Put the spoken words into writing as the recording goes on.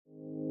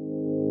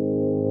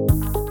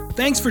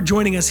Thanks for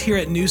joining us here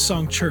at New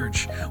Song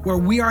Church, where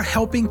we are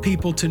helping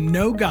people to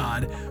know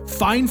God,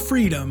 find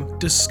freedom,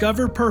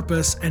 discover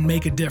purpose, and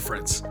make a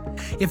difference.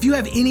 If you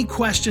have any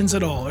questions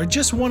at all or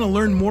just want to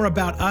learn more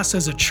about us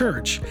as a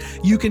church,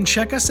 you can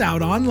check us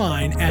out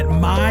online at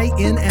mynsc.org.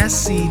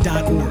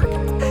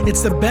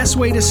 It's the best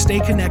way to stay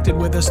connected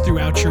with us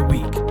throughout your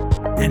week.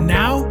 And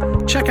now,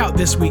 check out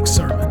this week's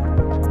sermon.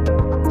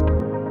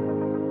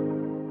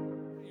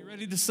 You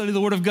ready to study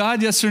the Word of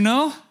God, yes or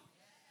no?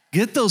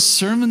 Get those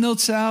sermon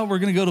notes out. We're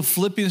going to go to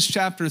Philippians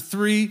chapter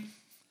 3.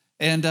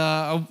 And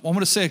I want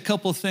to say a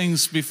couple of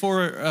things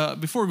before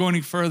going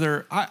any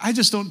further. I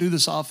just don't do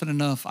this often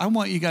enough. I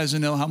want you guys to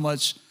know how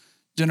much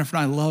Jennifer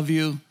and I love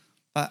you.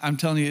 I'm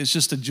telling you, it's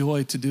just a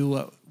joy to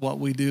do what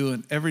we do.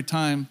 And every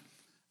time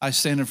I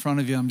stand in front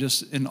of you, I'm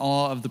just in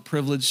awe of the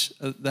privilege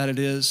that it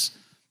is.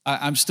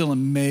 I'm still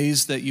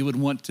amazed that you would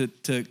want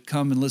to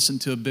come and listen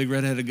to a big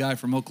redheaded guy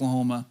from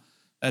Oklahoma.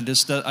 I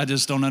just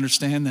don't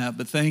understand that,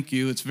 but thank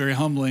you. It's very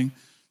humbling,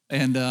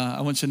 and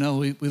I want you to know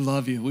we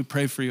love you. We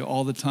pray for you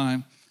all the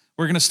time.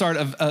 We're going to start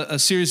a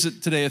series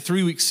today, a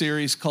 3-week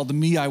series called The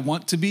Me I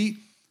Want to Be,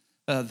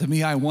 The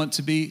Me I Want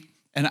to Be,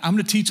 and I'm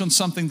going to teach on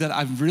something that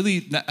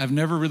I've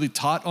never really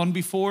taught on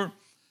before,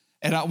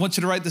 and I want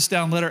you to write this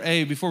down, letter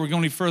A, before we go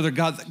any further.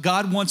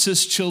 God wants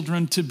his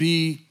children to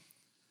be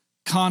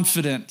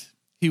confident.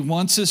 He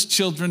wants his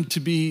children to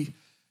be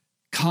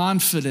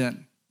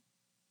confident.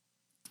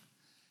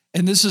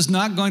 And this is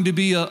not going to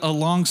be a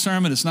long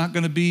sermon. It's not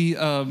going to be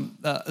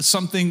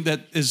something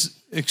that is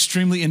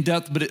extremely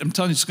in-depth, but I'm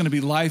telling you, it's going to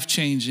be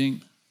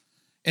life-changing.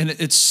 And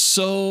it's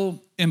so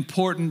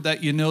important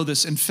that you know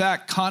this. In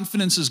fact,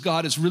 confidence in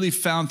God is really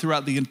found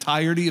throughout the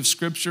entirety of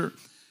Scripture.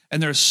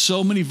 And there are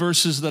so many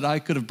verses that I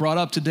could have brought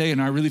up today, and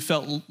I really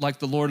felt like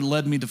the Lord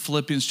led me to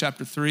Philippians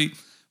chapter 3,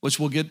 which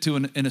we'll get to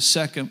in a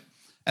second.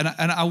 And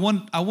I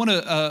want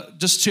to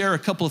just share a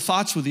couple of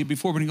thoughts with you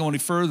before we go any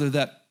further,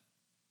 that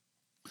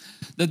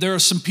there are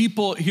some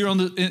people here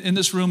in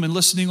this room and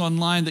listening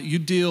online that you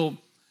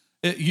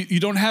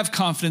don't have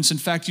confidence. In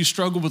fact, you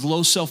struggle with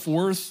low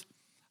self-worth.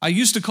 I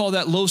used to call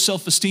that low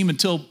self-esteem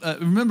until,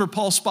 remember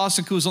Paul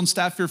Spasic, who was on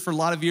staff here for a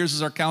lot of years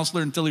as our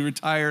counselor until he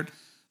retired.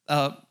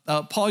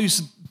 Paul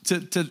used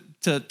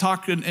to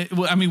talk,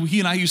 he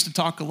and I used to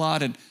talk a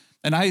lot, and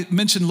I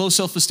mentioned low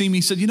self-esteem.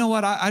 He said, you know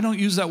what, I don't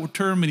use that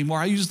term anymore.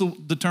 I use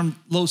the term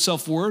low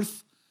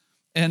self-worth.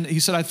 And he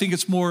said, I think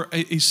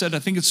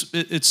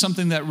it's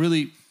something that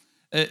really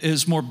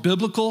is more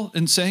biblical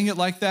in saying it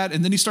like that.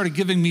 And then he started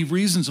giving me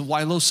reasons of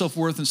why low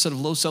self-worth instead of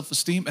low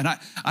self-esteem. And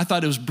I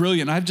thought it was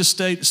brilliant. I've just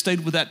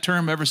stayed with that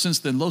term ever since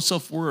then, low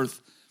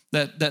self-worth.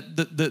 That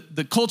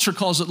the culture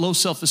calls it low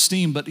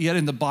self-esteem, but yet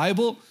in the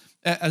Bible,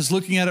 as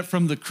looking at it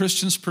from the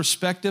Christian's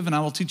perspective, and I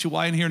will teach you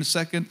why in here in a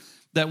second,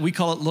 that we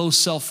call it low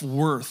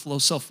self-worth.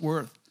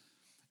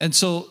 And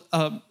so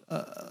a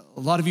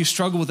lot of you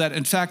struggle with that.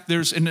 In fact,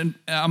 and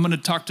I'm going to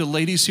talk to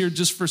ladies here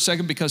just for a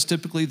second, because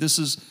typically this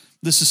is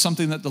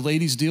something that the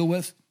ladies deal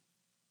with.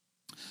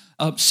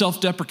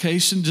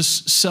 Self-deprecation,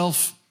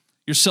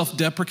 you're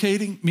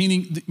self-deprecating,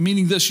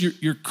 meaning this,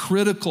 you're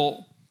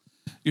critical.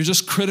 You're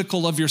just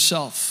critical of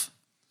yourself.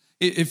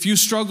 If you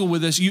struggle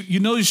with this,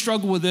 you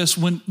struggle with this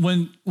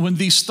when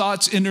these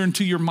thoughts enter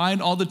into your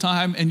mind all the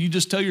time, and you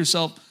just tell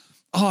yourself,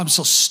 oh, I'm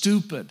so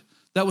stupid.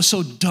 That was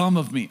so dumb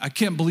of me. I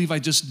can't believe I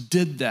just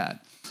did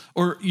that.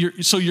 Or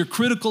you're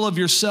critical of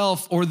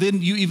yourself, or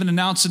then you even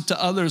announce it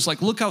to others,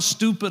 like, look how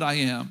stupid I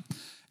am.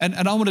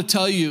 And I want to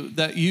tell you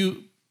that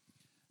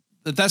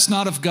that's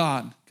not of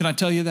God. Can I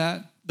tell you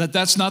that?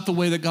 That's not the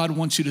way that God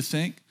wants you to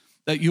think,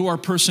 that you are a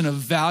person of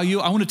value.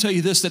 I want to tell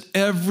you this, that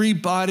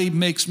everybody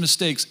makes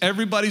mistakes.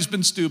 Everybody's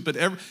been stupid.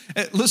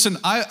 Listen,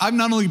 I've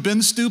not only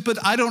been stupid,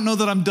 I don't know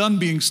that I'm done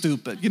being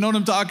stupid. You know what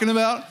I'm talking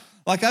about?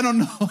 Like, I don't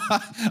know.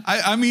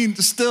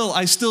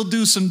 I still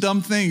do some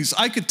dumb things.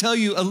 I could tell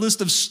you a list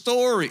of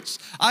stories.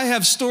 I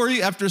have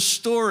story after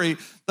story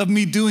of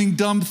me doing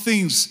dumb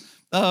things.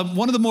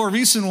 One of the more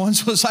recent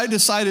ones was I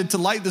decided to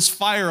light this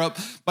fire up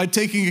by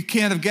taking a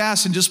can of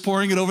gas and just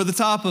pouring it over the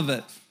top of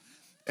it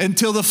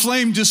until the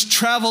flame just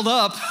traveled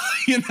up.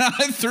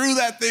 I threw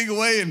that thing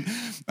away, and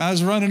I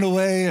was running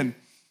away,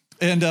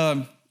 and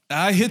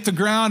I hit the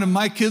ground, and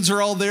my kids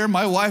are all there.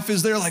 My wife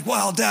is there, like,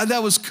 wow, Dad,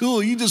 that was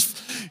cool. You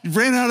just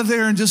ran out of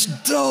there and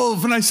just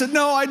dove. And I said,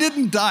 no, I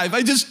didn't dive.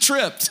 I just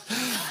tripped.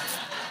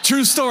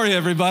 True story,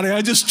 everybody.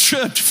 I just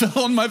tripped,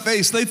 fell on my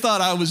face. They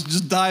thought I was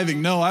just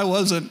diving. No, I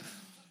wasn't.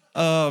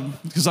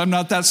 Because I'm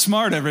not that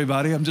smart,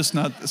 everybody. I'm just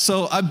not.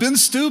 So I've been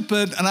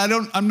stupid, and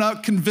I'm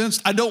not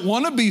convinced. I don't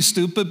want to be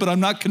stupid, but I'm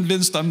not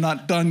convinced I'm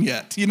not done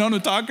yet. You know what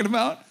I'm talking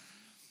about?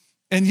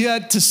 And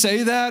yet to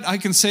say that, I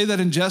can say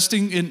that in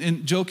jesting,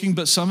 in joking,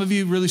 but some of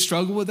you really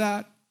struggle with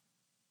that.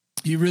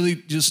 You're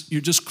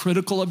just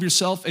critical of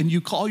yourself, and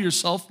you call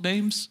yourself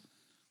names.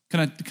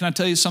 Can I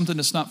tell you something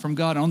that's not from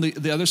God? On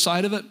the other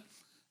side of it,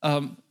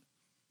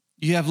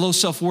 you have low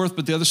self-worth,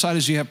 but the other side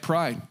is you have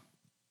pride.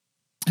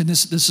 And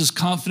this is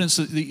confidence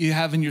that you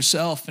have in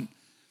yourself.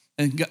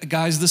 And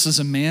guys, this is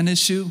a man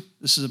issue.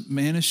 This is a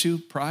man issue,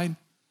 pride.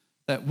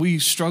 that we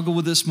struggle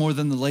with this more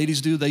than the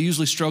ladies do. They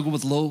usually struggle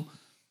with low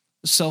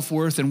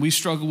self-worth, and we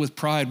struggle with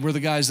pride. We're the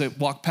guys that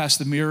walk past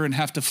the mirror and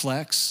have to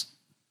flex,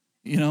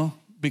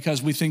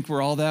 because we think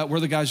we're all that. We're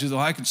the guys who go,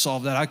 I can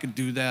solve that, I can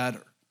do that.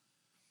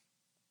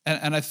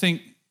 And I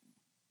think,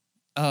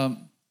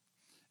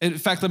 in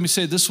fact, let me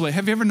say it this way.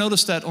 Have you ever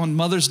noticed that on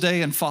Mother's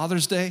Day and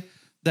Father's Day,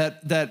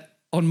 that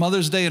on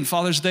Mother's Day and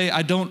Father's Day,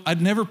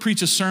 I'd never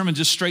preach a sermon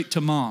just straight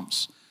to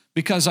moms,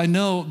 because I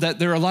know that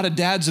there are a lot of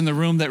dads in the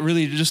room that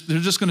really they're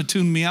just going to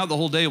tune me out the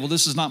whole day. Well,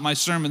 this is not my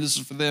sermon. This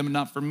is for them and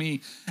not for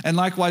me. And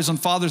likewise, on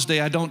Father's Day,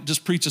 I don't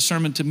just preach a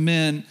sermon to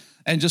men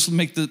and just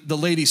make the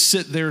ladies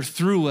sit there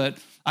through it.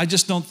 I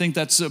just don't think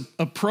that's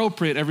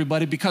appropriate,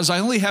 everybody, because I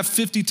only have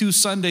 52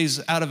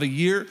 Sundays out of a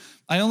year.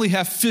 I only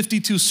have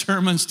 52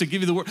 sermons to give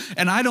you the word.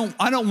 And I don't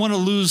want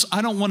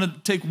to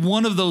take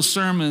one of those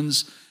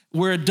sermons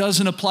where it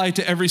doesn't apply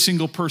to every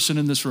single person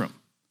in this room.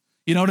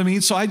 You know what I mean?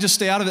 So I just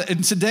stay out of it.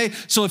 And today,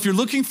 so if you're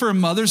looking for a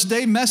Mother's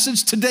Day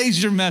message,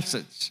 today's your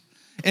message.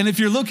 And if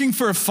you're looking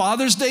for a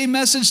Father's Day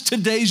message,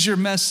 today's your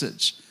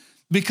message.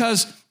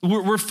 Because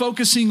we're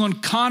focusing on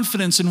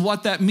confidence and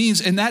what that means.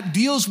 And that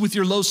deals with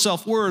your low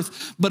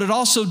self-worth, but it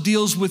also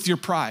deals with your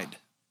pride.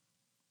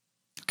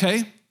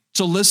 Okay?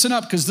 So listen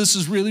up, because this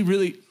is really,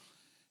 really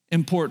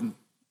important.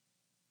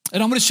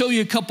 And I'm going to show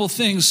you a couple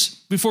things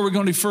before we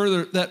go any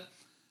further that,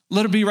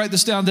 let me write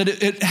this down, that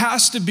it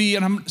has to be,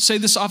 and I'm going to say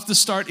this off the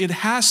start, it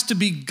has to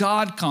be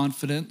God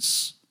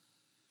confidence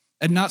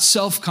and not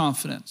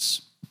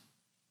self-confidence.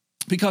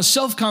 Because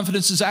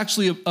self-confidence is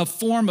actually a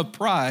form of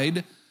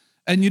pride,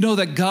 and you know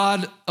that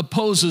God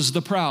opposes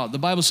the proud. The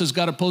Bible says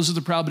God opposes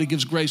the proud, but he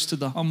gives grace to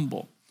the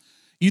humble.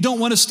 You don't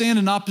want to stand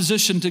in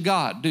opposition to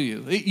God, do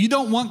you? You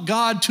don't want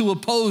God to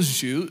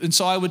oppose you, and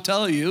so I would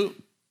tell you,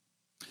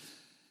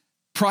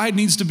 pride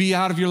needs to be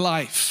out of your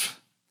life.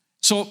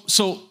 So,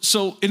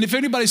 and if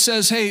anybody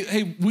says,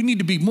 hey, we need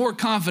to be more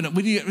confident,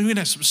 we need to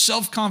have some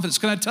self-confidence,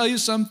 can I tell you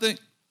something?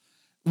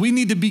 We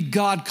need to be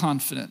God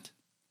confident.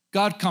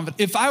 God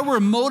confident. If I were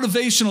a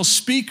motivational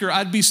speaker,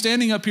 I'd be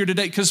standing up here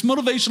today, because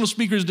motivational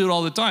speakers do it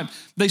all the time.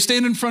 They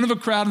stand in front of a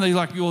crowd and they're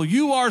like, well,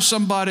 you are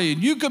somebody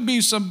and you could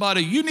be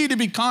somebody. You need to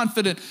be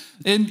confident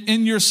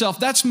in yourself.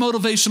 That's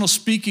motivational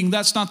speaking.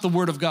 That's not the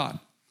word of God.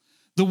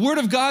 The word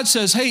of God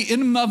says, hey,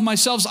 in and of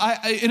myself,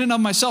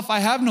 I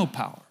have no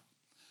power.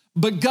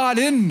 But God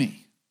in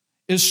me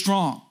is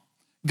strong.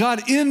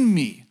 God in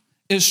me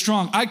is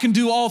strong. I can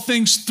do all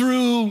things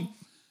through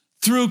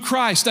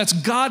Christ. That's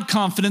God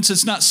confidence.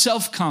 It's not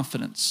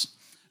self-confidence.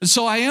 And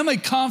so I am a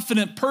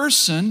confident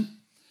person,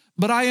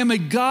 but I am a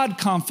God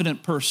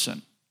confident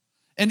person.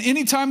 And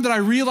anytime that I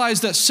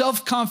realize that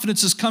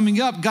self-confidence is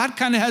coming up, God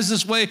kind of has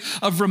this way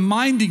of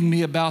reminding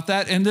me about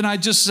that. And then I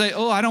just say,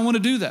 oh, I don't want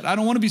to do that. I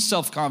don't want to be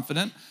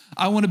self-confident.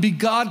 I want to be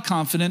God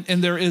confident.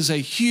 And there is a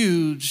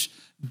huge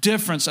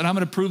difference. And I'm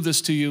going to prove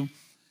this to you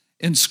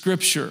in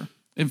Scripture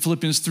in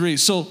Philippians 3.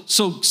 So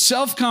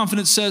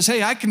self-confidence says,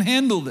 hey, I can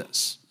handle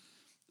this.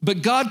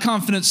 But God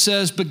confidence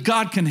says, but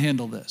God can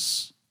handle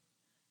this.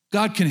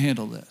 God can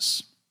handle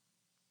this.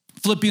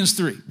 Philippians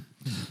 3,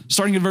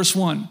 starting in verse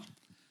 1.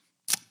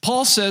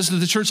 Paul says to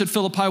the church at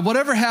Philippi,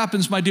 whatever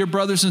happens, my dear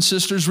brothers and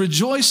sisters,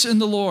 rejoice in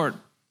the Lord.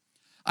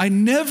 I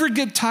never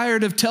get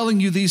tired of telling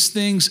you these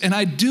things, and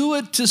I do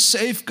it to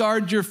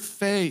safeguard your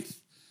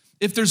faith.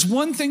 If there's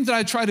one thing that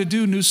I try to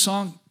do, New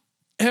Song,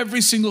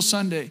 every single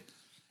Sunday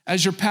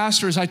as your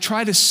pastor, is I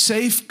try to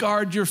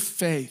safeguard your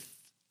faith.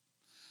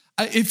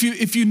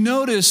 If you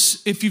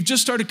notice, if you've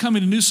just started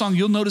coming to New Song,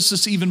 you'll notice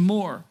this even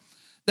more.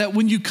 That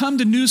when you come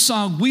to New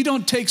Song, we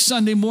don't take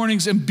Sunday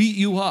mornings and beat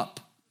you up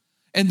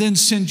and then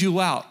send you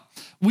out.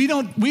 We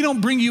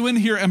don't bring you in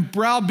here and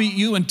browbeat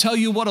you and tell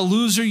you what a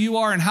loser you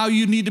are and how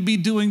you need to be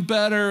doing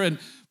better. And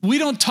we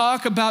don't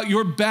talk about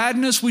your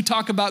badness. We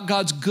talk about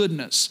God's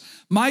goodness.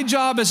 My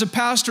job as a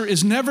pastor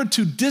is never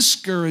to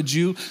discourage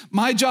you.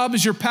 My job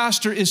as your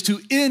pastor is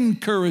to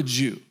encourage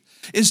you,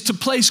 is to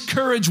place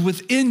courage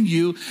within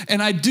you.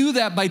 And I do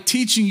that by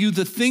teaching you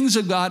the things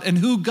of God and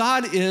who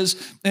God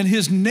is and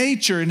his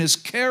nature and his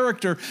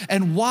character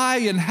and why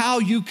and how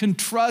you can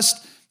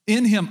trust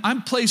in him.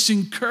 I'm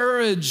placing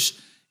courage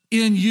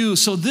in you.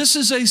 So this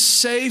is a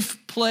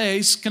safe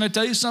place. Can I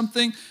tell you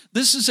something?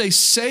 This is a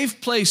safe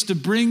place to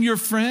bring your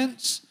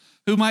friends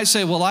who might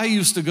say, well, I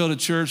used to go to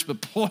church,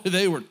 but boy,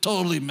 they were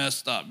totally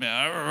messed up,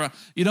 man.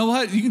 You know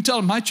what? You can tell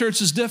them my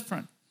church is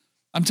different.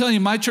 I'm telling you,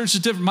 my church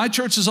is different. My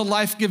church is a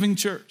life-giving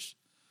church.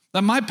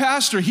 Now, my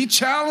pastor, he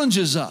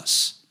challenges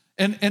us.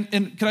 And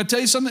can I tell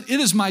you something? It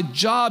is my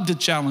job to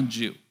challenge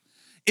you.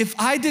 If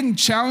I didn't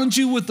challenge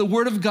you with the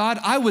word of God,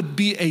 I would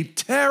be a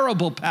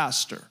terrible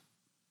pastor.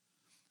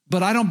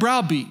 But I don't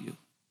browbeat you,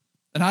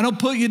 and I don't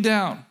put you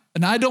down,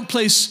 and I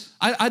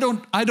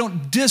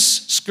don't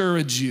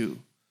discourage you.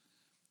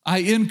 I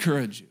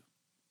encourage you,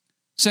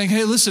 saying,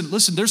 hey, listen,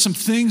 there's some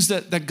things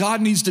that God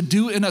needs to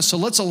do in us, so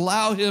let's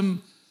allow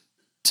him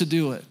to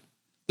do it.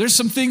 There's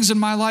some things in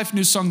my life,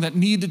 New Song, that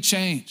need to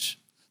change.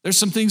 There's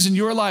some things in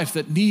your life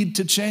that need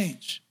to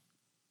change.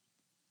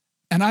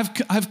 And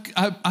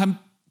I'm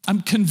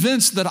I'm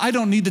convinced that I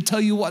don't need to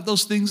tell you what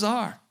those things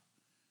are,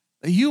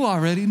 that you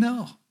already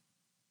know.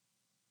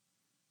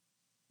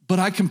 But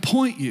I can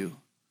point you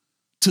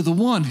to the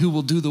one who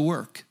will do the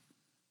work.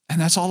 And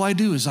that's all I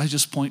do, is I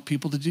just point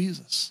people to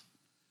Jesus.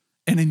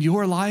 And in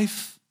your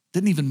life,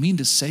 didn't even mean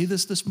to say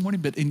this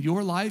morning, but in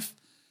your life,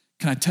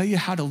 can I tell you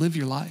how to live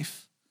your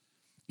life?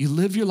 You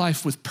live your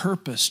life with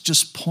purpose,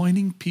 just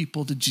pointing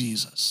people to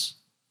Jesus.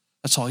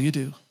 That's all you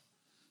do.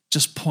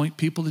 Just point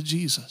people to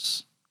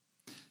Jesus.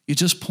 You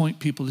just point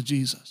people to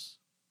Jesus.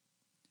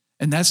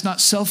 And that's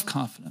not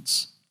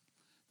self-confidence.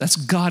 That's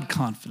God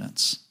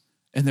confidence.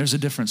 And there's a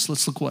difference.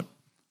 Let's look what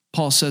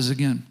Paul says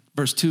again,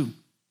 verse 2.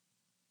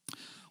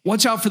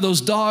 Watch out for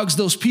those dogs,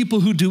 those people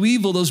who do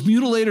evil, those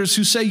mutilators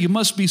who say you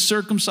must be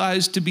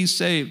circumcised to be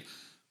saved.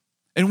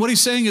 And what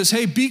he's saying is,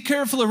 hey, be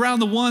careful around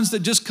the ones that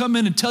just come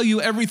in and tell you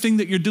everything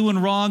that you're doing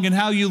wrong and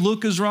how you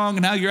look is wrong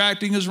and how you're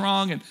acting is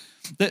wrong. And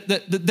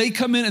that they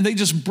come in and they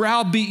just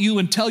browbeat you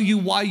and tell you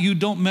why you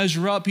don't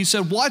measure up. He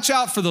said, watch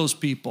out for those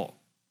people.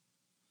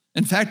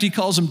 In fact, he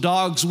calls them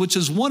dogs, which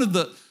is one of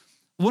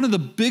the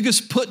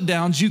biggest put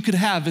downs you could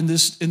have in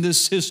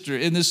this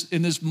history, in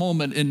this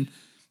moment in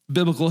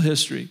biblical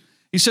history.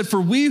 He said,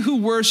 for we who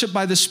worship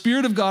by the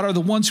Spirit of God are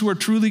the ones who are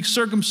truly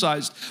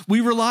circumcised.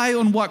 We rely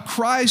on what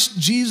Christ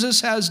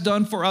Jesus has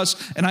done for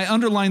us. And I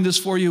underline this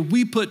for you.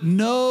 We put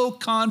no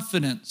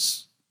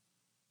confidence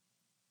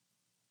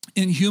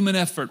in human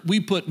effort.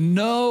 We put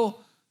no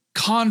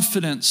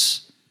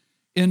confidence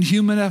in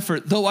human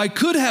effort. Though I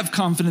could have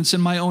confidence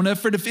in my own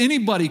effort, if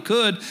anybody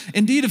could.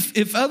 Indeed,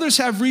 if others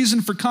have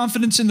reason for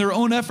confidence in their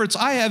own efforts,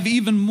 I have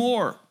even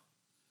more.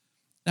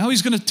 Now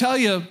he's going to tell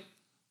you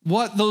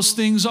what those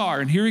things are.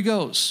 And here he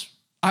goes.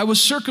 I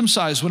was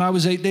circumcised when I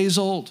was 8 days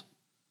old.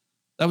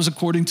 That was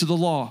according to the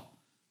law.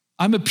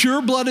 I'm a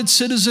pure-blooded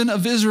citizen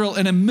of Israel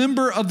and a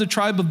member of the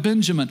tribe of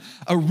Benjamin,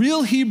 a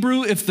real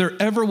Hebrew if there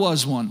ever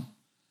was one.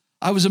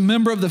 I was a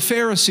member of the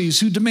Pharisees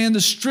who demand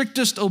the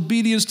strictest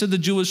obedience to the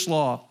Jewish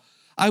law.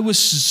 I was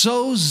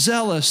so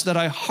zealous that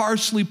I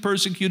harshly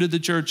persecuted the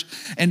church,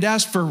 and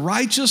as for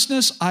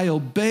righteousness, I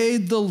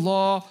obeyed the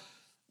law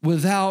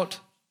without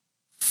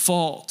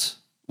fault.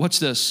 Watch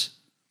this.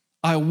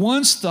 I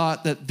once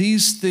thought that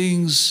these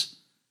things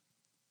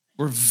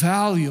were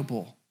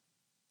valuable,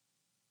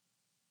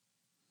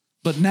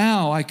 but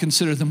now I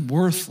consider them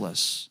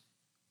worthless.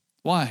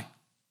 Why?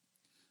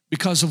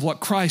 Because of what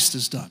Christ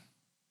has done.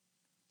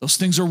 Those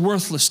things are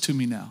worthless to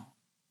me now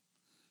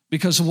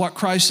because of what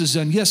Christ has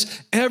done.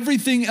 Yes,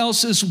 everything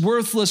else is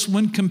worthless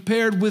when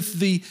compared with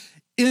the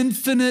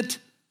infinite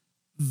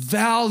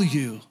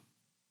value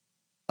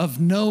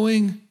of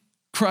knowing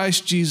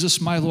Christ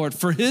Jesus, my Lord.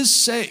 For his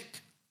sake,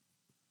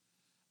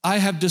 I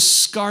have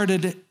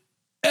discarded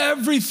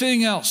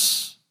everything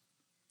else,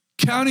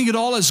 counting it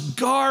all as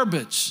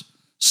garbage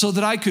so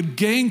that I could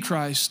gain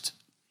Christ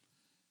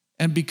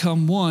and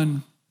become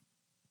one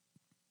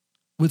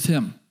with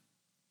him.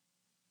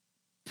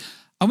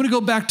 I'm going to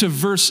go back to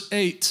verse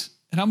 8,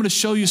 and I'm going to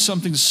show you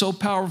something so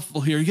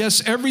powerful here.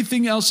 Yes,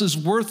 everything else is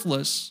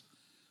worthless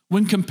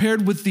when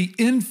compared with the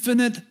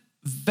infinite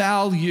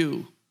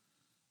value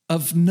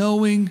of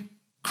knowing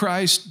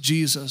Christ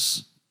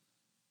Jesus,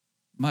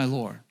 my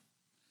Lord.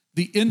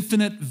 The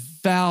infinite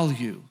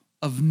value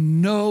of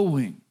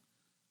knowing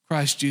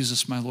Christ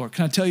Jesus, my Lord.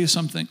 Can I tell you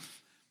something?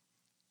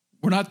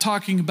 We're not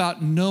talking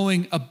about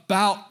knowing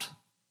about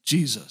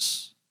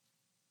Jesus.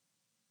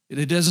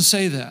 It doesn't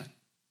say that.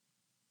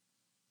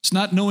 It's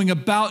not knowing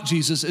about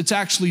Jesus. It's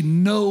actually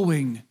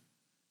knowing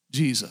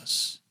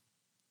Jesus.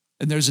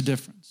 And there's a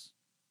difference.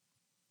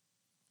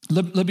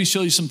 Let me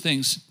show you some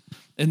things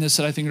in this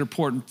that I think are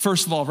important.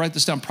 First of all, write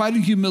this down. Pride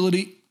and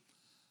humility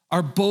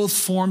are both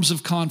forms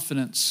of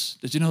confidence.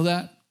 Did you know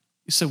that?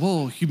 You say,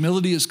 whoa,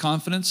 humility is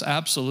confidence?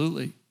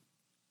 Absolutely.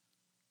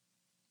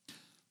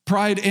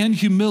 Pride and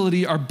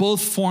humility are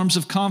both forms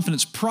of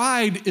confidence.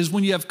 Pride is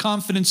when you have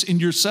confidence in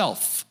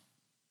yourself.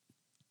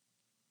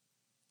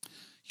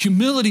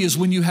 Humility is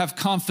when you have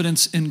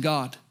confidence in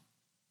God.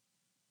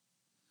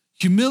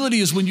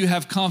 Humility is when you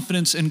have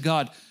confidence in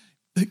God.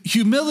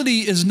 Humility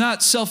is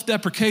not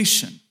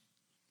self-deprecation.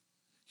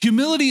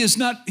 Humility is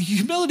not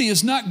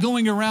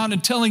going around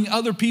and telling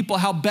other people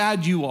how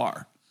bad you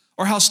are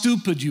or how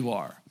stupid you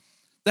are.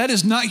 That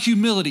is not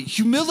humility.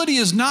 Humility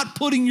is not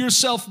putting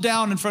yourself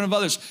down in front of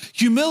others.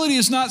 Humility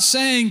is not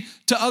saying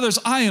to others,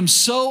 I am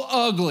so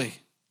ugly.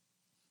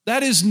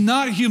 That is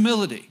not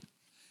humility.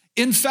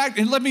 In fact,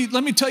 and let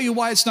me tell you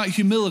why it's not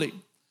humility.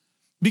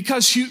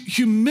 Because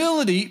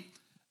humility,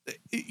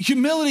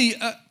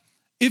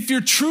 if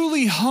you're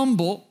truly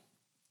humble,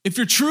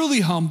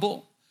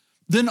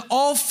 then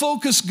all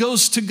focus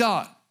goes to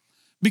God.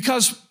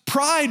 Because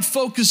pride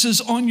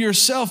focuses on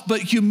yourself,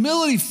 but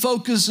humility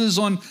focuses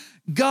on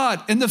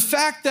God. And the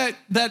fact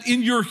that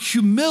in your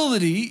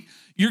humility,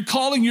 you're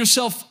calling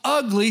yourself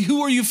ugly,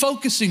 who are you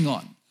focusing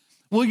on?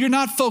 Well, you're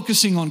not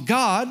focusing on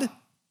God.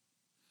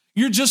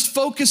 You're just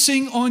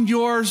focusing on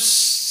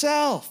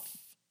yourself.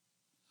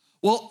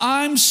 Well,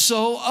 I'm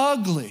so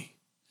ugly.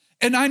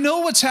 And I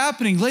know what's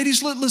happening.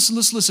 Ladies,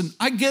 listen.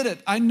 I get it.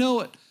 I know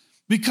it.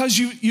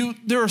 Because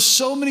there are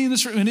so many in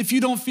this room, and if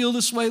you don't feel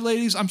this way,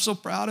 ladies, I'm so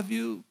proud of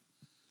you.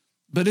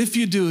 But if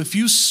you do, if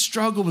you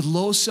struggle with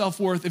low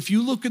self-worth, if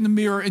you look in the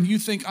mirror and you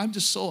think, I'm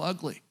just so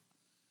ugly,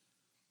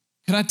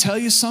 can I tell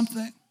you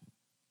something?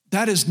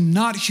 That is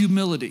not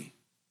humility.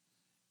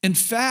 In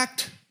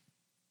fact,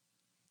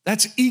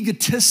 that's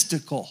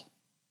egotistical.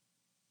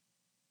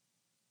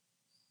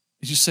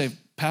 You say,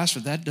 Pastor,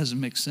 that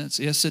doesn't make sense.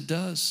 Yes, it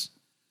does.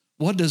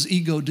 What does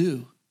ego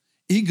do?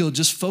 Ego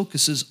just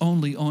focuses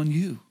only on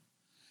you.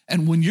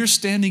 And when you're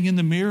standing in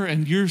the mirror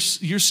and you're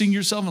seeing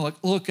yourself and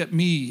like, look at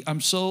me, I'm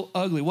so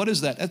ugly. What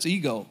is that? That's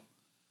ego.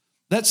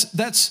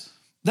 That's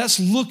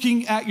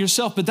looking at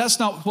yourself, but that's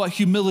not what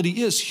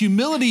humility is.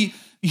 Humility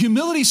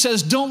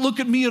says, don't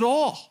look at me at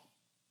all.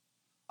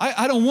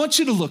 I don't want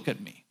you to look at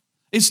me.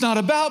 It's not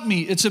about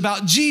me. It's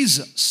about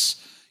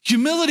Jesus.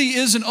 Humility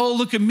isn't, oh,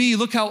 look at me.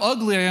 Look how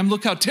ugly I am.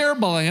 Look how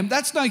terrible I am.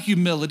 That's not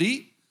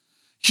humility.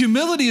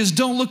 Humility is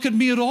don't look at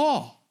me at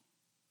all.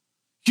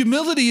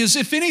 Humility is,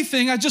 if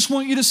anything, I just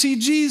want you to see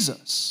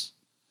Jesus.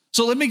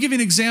 So let me give you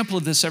an example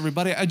of this,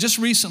 everybody. I just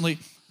recently,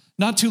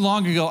 not too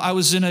long ago, I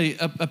was in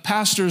a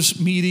pastor's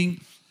meeting,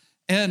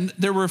 and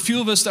there were a few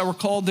of us that were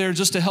called there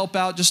just to help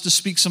out, just to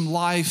speak some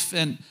life,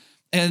 and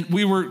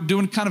we were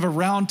doing kind of a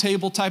round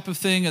table type of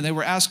thing, and they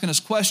were asking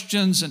us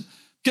questions. And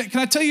can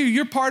I tell you,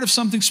 you're part of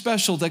something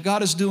special that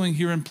God is doing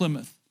here in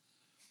Plymouth.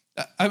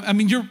 I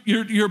mean,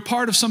 you're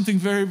part of something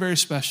very, very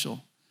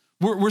special.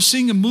 We're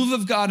seeing a move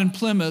of God in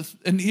Plymouth,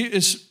 and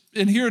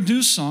here at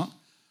New Song,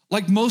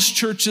 like most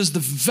churches,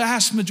 the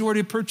vast majority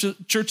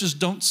of churches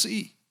don't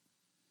see.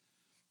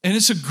 And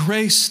it's a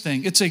grace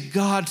thing. It's a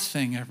God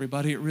thing,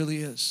 everybody. It really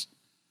is.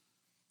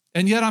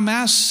 And yet I'm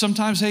asked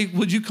sometimes, hey,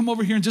 would you come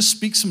over here and just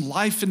speak some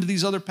life into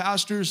these other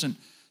pastors? And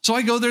so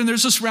I go there, and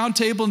there's this round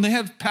table, and they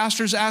have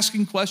pastors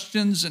asking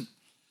questions. And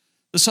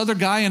this other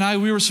guy and I,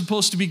 we were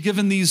supposed to be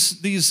given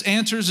these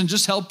answers and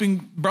just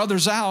helping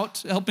brothers out,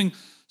 helping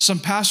some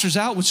pastors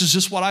out, which is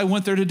just what I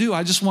went there to do.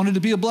 I just wanted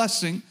to be a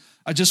blessing.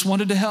 I just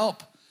wanted to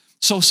help.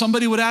 So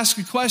somebody would ask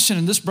a question,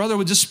 and this brother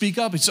would just speak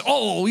up. He'd say,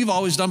 oh, we've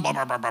always done blah,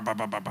 blah, blah, blah, blah,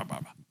 blah, blah, blah.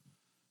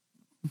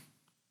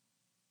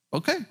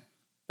 Okay,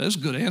 that's a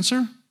good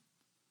answer.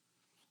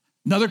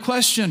 Another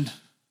question.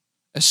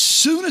 As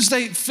soon as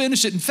they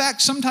finish it, in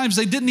fact, sometimes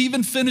they didn't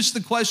even finish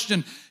the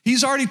question.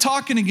 He's already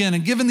talking again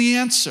and giving the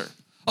answer.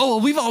 Oh, well,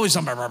 we've always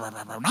done blah, blah, blah,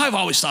 blah, blah. I've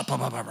always thought blah,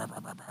 blah, blah, blah,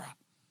 blah, blah.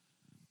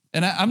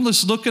 And I'm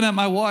just looking at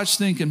my watch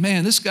thinking,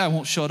 man, this guy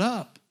won't shut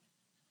up.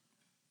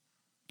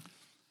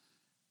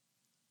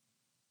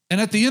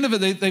 And at the end of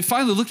it, they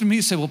finally looked at me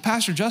and said, well,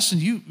 Pastor Justin,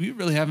 you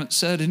really haven't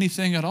said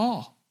anything at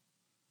all.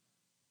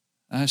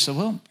 And I said,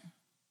 well,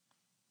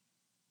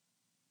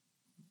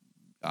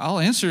 I'll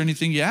answer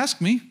anything you ask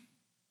me,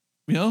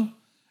 you know.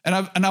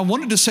 And I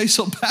wanted to say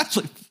so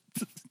badly,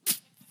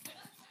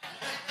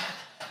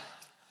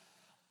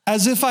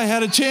 as if I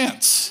had a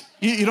chance.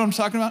 You know what I'm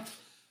talking about?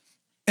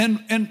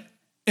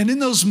 And in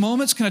those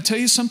moments, can I tell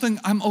you something?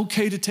 I'm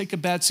okay to take a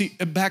back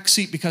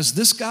seat, because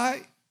this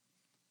guy,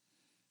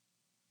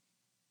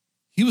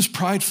 he was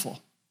prideful.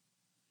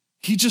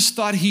 He just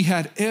thought he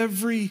had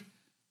every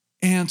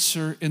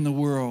answer in the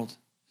world.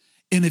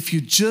 And if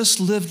you just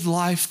lived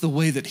life the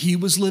way that he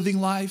was living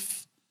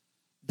life,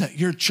 that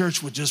your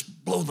church would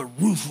just blow the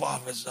roof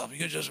off itself.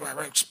 You just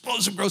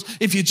explosive growth.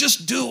 If you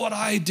just do what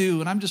I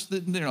do. And I'm just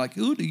sitting there like,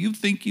 who do you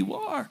think you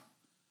are?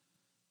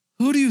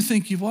 Who do you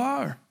think you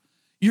are?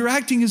 You're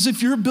acting as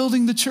if you're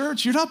building the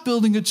church. You're not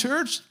building a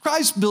church.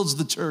 Christ builds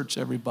the church,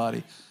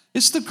 everybody.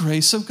 It's the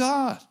grace of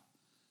God.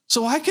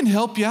 So I can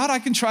help you out. I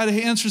can try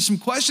to answer some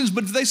questions.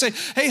 But if they say,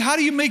 hey, how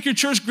do you make your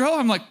church grow?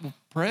 I'm like, well,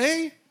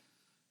 pray.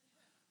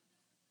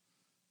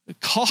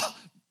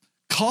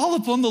 Call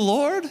upon the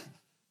Lord.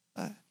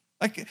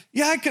 I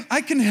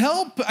can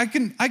help. I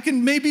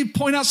can maybe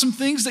point out some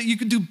things that you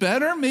could do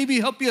better. Maybe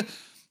help you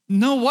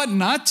know what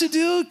not to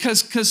do,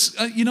 because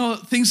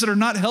things that are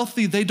not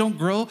healthy, they don't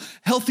grow.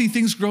 Healthy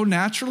things grow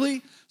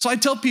naturally. So I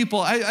tell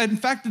people, in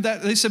fact,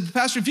 that they said,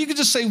 Pastor, if you could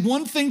just say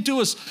one thing to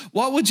us,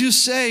 what would you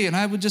say? And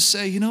I would just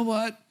say, you know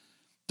what?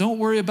 Don't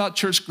worry about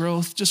church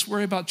growth. Just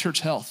worry about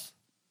church health,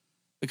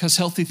 because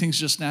healthy things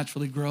just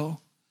naturally grow.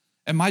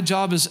 And my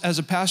job as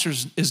a pastor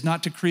is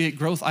not to create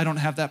growth. I don't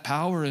have that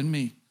power in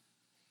me.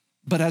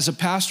 But as a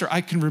pastor,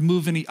 I can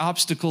remove any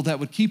obstacle that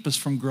would keep us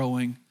from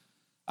growing.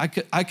 I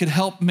could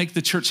help make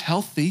the church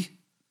healthy.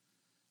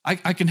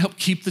 I can help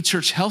keep the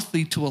church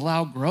healthy to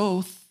allow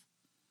growth.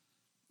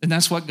 And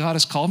that's what God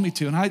has called me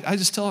to. And I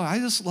just tell them, I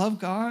just love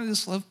God. I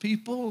just love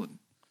people.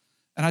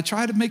 And I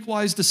try to make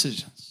wise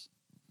decisions.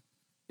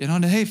 You know,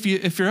 and hey,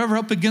 if you're ever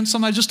up against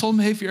something, I just told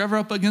them, hey, if you're ever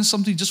up against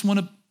something, you just want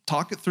to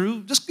talk it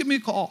through, just give me a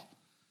call.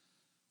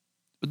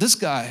 But this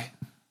guy,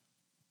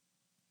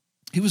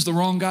 he was the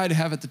wrong guy to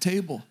have at the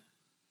table,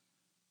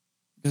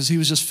 because he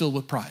was just filled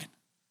with pride.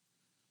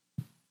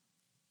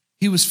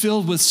 He was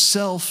filled with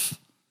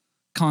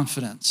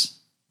self-confidence.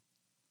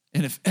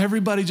 And if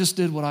everybody just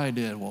did what I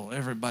did, well,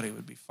 everybody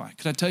would be fine.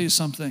 Can I tell you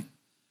something?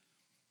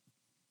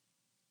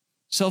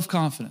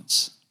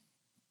 Self-confidence.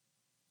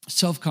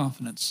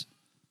 Self-confidence.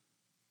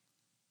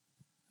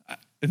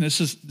 and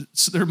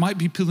there might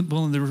be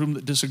people in the room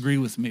that disagree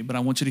with me, but I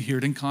want you to hear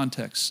it in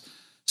context.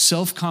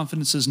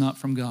 Self-confidence is not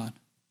from God.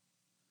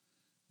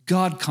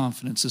 God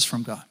confidence is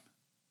from God.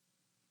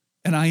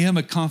 And I am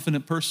a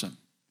confident person.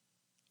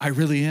 I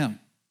really am.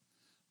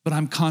 But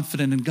I'm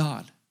confident in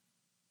God.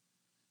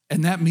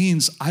 And that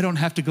means I don't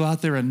have to go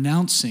out there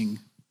announcing,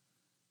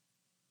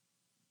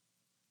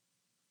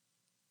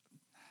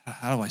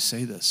 how do I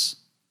say this?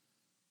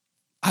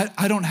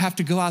 I don't have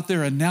to go out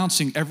there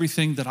announcing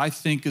everything that I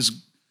think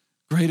is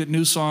great at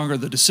New Song or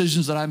the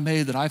decisions that I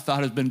made that I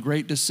thought have been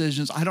great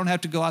decisions. I don't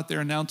have to go out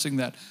there announcing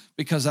that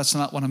because that's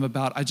not what I'm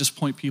about. I just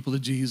point people to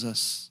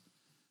Jesus.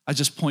 I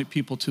just point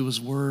people to his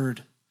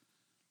word.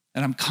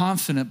 And I'm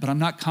confident, but I'm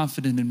not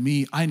confident in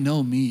me. I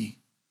know me.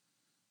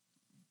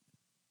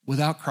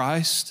 Without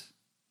Christ,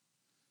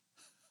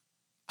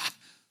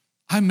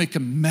 I make a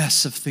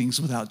mess of things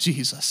without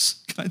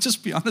Jesus. Can I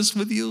just be honest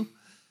with you?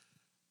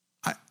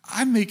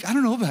 I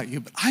don't know about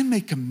you, but I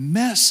make a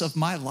mess of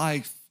my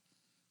life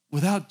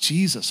without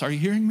Jesus. Are you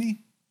hearing me?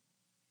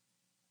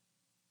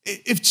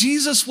 If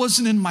Jesus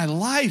wasn't in my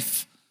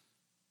life,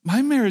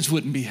 my marriage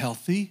wouldn't be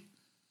healthy,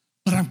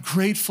 but I'm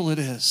grateful it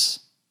is.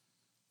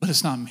 But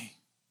it's not me.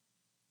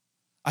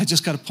 I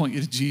just got to point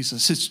you to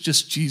Jesus. It's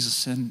just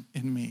Jesus in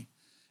me.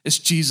 It's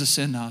Jesus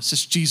in us.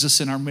 It's Jesus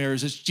in our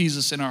marriage. It's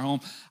Jesus in our home.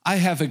 I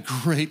have a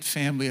great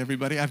family,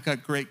 everybody. I've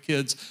got great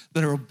kids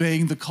that are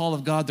obeying the call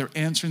of God. They're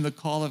answering the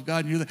call of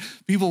God. And you're like,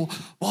 people,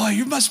 boy,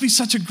 you must be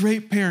such a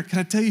great parent. Can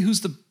I tell you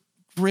who's the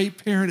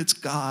great parent? It's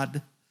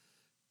God.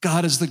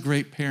 God is the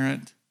great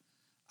parent.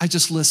 I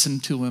just listen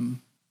to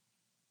him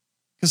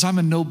because I'm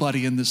a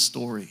nobody in this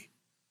story.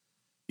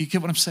 You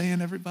get what I'm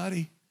saying,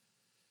 everybody?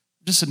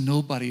 I'm just a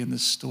nobody in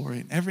this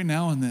story. And every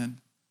now and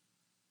then,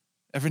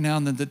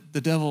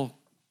 the devil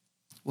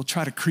will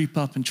try to creep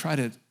up and try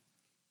to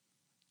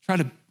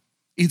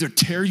either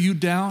tear you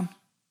down,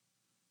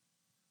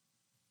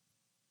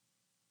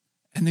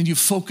 and then you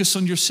focus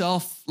on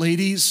yourself,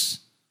 ladies.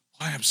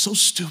 Boy, I'm so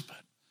stupid.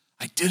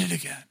 I did it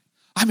again.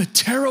 I'm a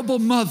terrible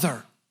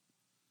mother.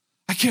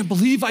 I can't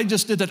believe I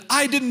just did that.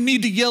 I didn't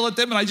need to yell at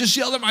them, and I just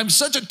yelled at them. I'm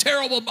such a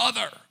terrible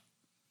mother.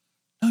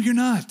 No, you're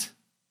not.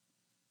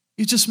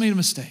 You just made a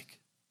mistake.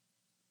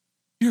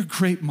 You're a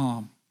great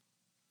mom.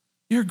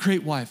 You're a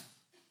great wife.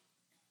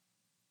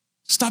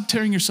 Stop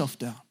tearing yourself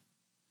down.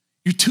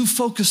 You're too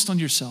focused on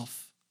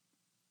yourself.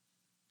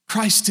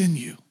 Christ in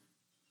you,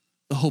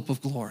 the hope of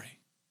glory.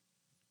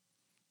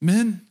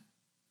 Men,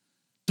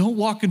 don't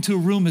walk into a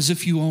room as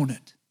if you own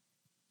it.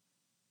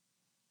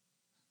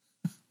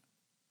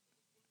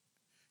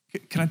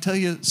 Can I tell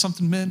you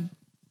something, men?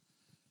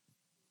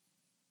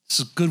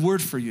 This is a good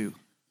word for you.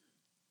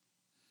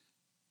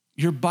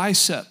 Your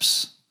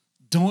biceps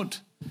don't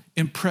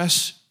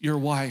impress your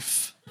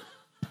wife.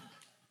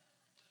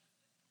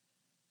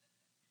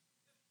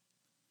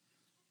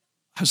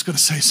 I was going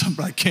to say something,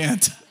 but I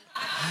can't.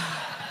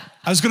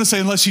 I was going to say,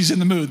 unless she's in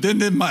the mood,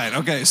 then it might.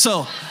 Okay,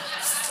 so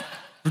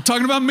we're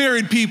talking about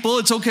married people.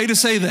 It's okay to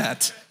say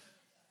that.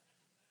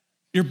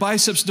 Your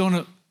biceps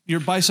don't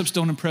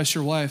impress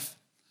your wife.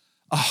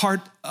 A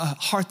heart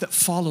that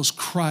follows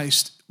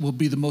Christ will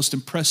be the most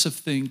impressive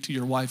thing to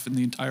your wife in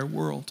the entire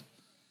world.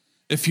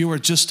 If you are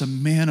just a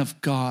man of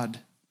God,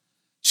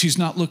 she's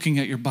not looking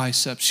at your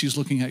biceps, she's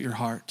looking at your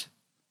heart.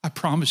 I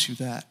promise you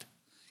that.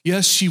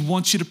 Yes, she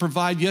wants you to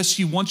provide. Yes,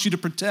 she wants you to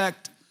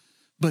protect,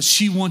 but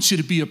she wants you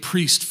to be a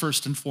priest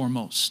first and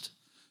foremost.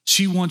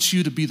 She wants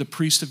you to be the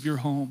priest of your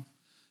home.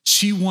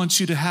 She wants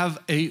you to have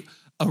a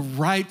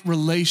right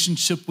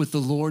relationship with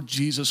the Lord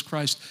Jesus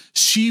Christ.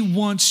 She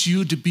wants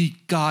you to be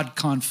God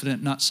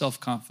confident, not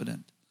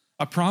self-confident.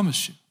 I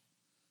promise you.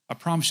 I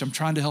promise you. I'm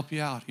trying to help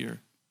you out here.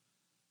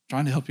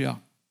 Trying to help you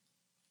out.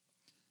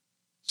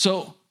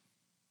 So,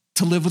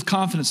 to live with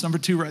confidence. Number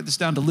 2, write this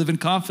down. To live in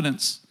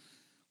confidence.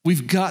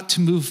 We've got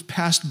to move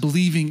past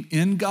believing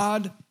in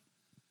God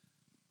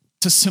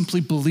to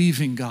simply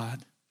believing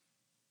God.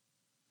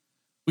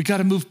 We got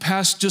to move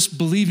past just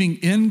believing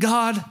in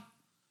God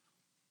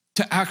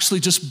to actually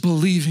just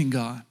believing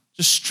God,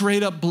 just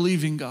straight up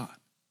believing God.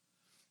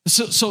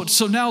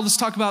 So now let's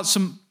talk about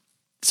some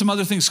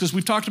other things, because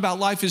we've talked about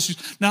life issues.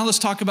 Now let's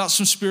talk about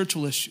some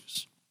spiritual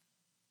issues.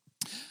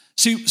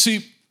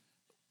 See,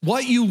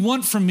 what you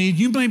want from me,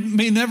 you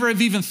may never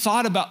have even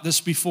thought about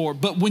this before,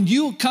 but when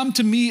you come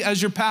to me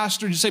as your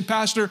pastor and you say,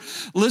 Pastor,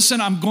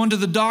 listen, I'm going to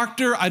the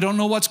doctor. I don't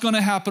know what's going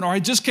to happen. Or I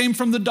just came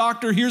from the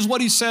doctor. Here's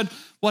what he said,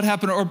 what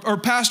happened. Or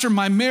Pastor,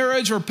 my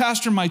marriage, or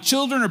Pastor, my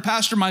children, or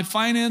Pastor, my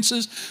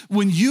finances.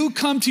 When you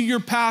come to your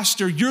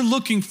pastor, you're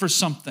looking for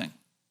something.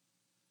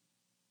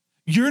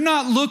 You're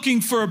not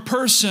looking for a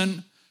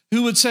person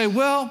who would say,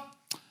 well,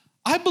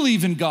 I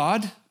believe in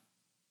God.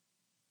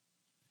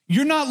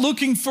 You're not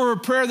looking for a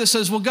prayer that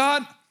says, well,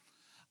 God,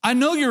 I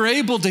know you're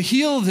able to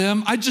heal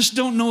them. I just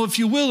don't know if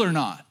you will or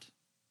not.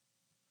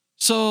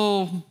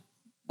 So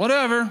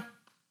whatever,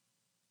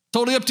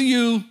 totally up to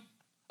you.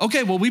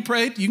 Okay, well, we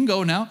prayed. You can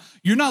go now.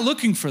 You're not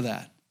looking for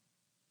that.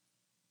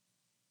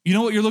 You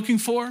know what you're looking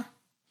for?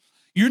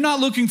 You're not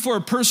looking for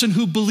a person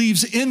who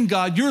believes in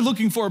God. You're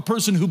looking for a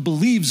person who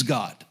believes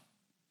God.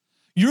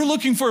 You're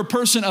looking for a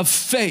person of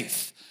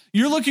faith.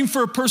 You're looking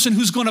for a person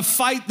who's going to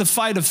fight the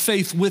fight of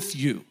faith with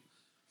you.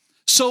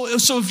 So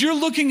if you're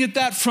looking at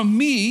that from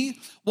me,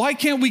 why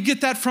can't we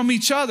get that from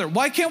each other?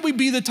 Why can't we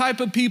be the type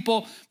of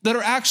people that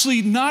are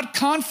actually not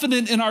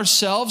confident in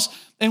ourselves,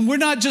 and we're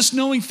not just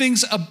knowing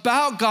things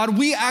about God,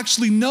 we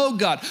actually know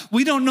God.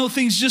 We don't know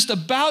things just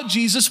about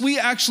Jesus, we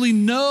actually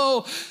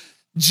know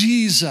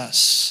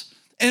Jesus.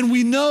 And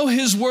we know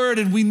his word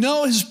and we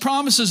know his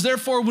promises.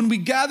 Therefore, when we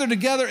gather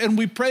together and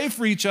we pray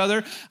for each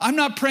other, I'm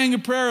not praying a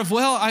prayer of,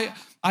 well,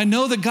 I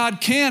know that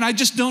God can, I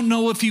just don't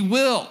know if he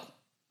will.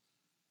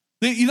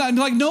 You know,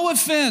 like, no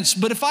offense,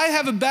 but if I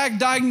have a bad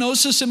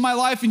diagnosis in my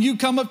life and you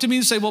come up to me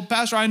and say, well,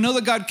 Pastor, I know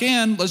that God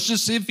can, let's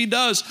just see if he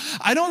does.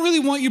 I don't really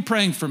want you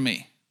praying for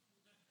me.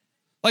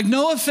 Like,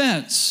 no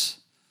offense,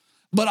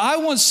 but I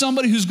want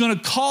somebody who's going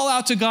to call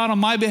out to God on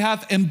my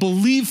behalf and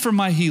believe for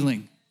my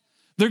healing.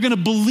 They're going to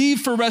believe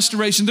for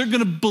restoration. They're going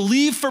to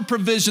believe for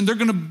provision. They're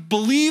going to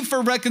believe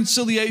for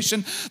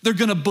reconciliation. They're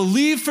going to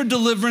believe for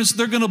deliverance.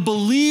 They're going to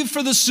believe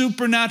for the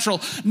supernatural.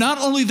 Not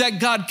only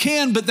that God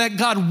can, but that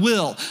God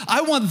will.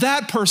 I want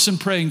that person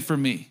praying for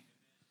me.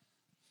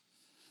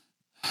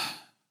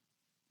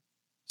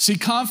 See,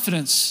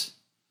 confidence.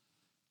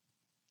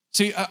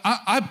 See,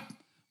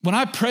 when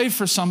I pray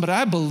for somebody,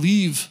 I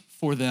believe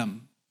for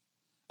them.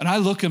 And I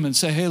look at them and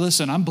say, hey,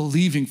 listen, I'm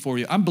believing for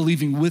you. I'm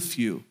believing with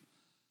you.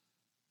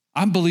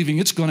 I'm believing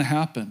it's going to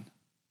happen,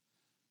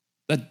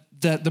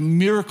 that the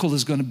miracle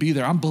is going to be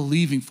there. I'm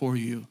believing for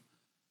you.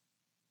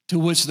 To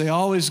which they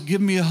always give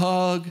me a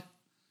hug,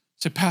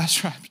 say,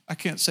 Pastor, I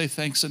can't say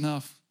thanks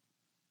enough.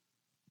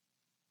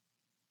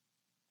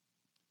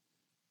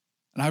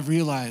 And I've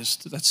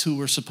realized that's who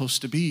we're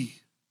supposed to be,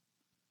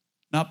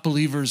 not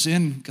believers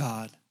in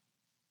God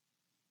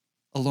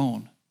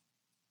alone,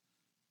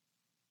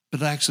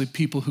 but actually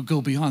people who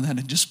go beyond that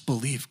and just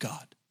believe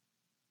God.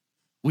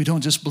 We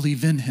don't just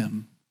believe in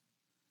him.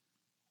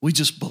 We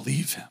just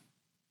believe him.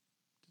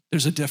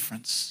 There's a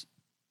difference.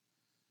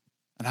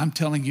 And I'm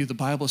telling you, the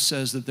Bible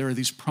says that there are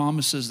these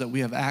promises that we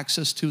have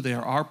access to. They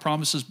are our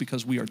promises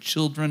because we are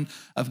children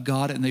of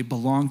God and they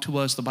belong to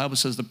us. The Bible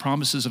says the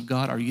promises of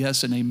God are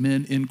yes and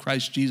amen in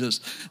Christ Jesus.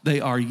 They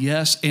are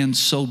yes and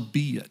so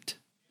be it.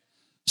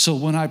 So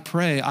when I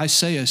pray, I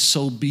say a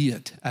so be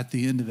it at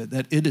the end of it,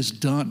 that it is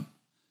done.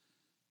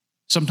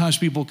 Sometimes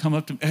people come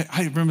up to me.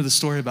 I remember the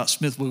story about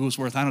Smith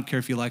Wigglesworth. I don't care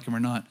if you like him or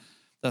not.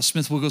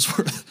 Smith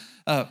Wigglesworth,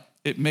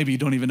 maybe you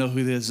don't even know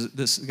who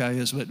this guy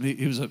is, but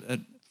he was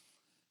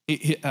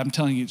I'm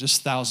telling you,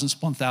 just thousands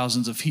upon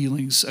thousands of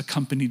healings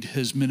accompanied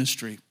his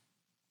ministry.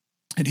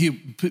 And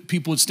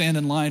people would stand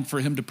in line for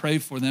him to pray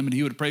for them, and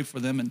he would pray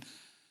for them. And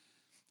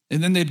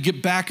then they'd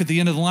get back at the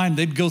end of the line.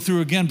 They'd go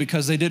through again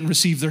because they didn't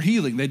receive their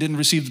healing. They didn't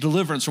receive the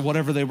deliverance or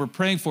whatever they were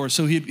praying for.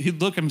 So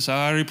he'd look at him and say,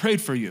 I already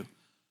prayed for you.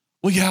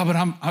 Well, yeah, but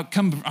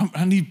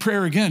I need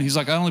prayer again. He's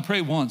like, I only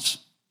prayed once.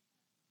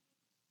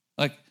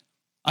 Like,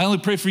 I only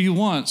pray for you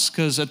once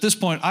because at this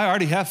point, I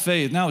already have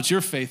faith. Now it's your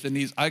faith,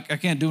 and I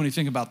can't do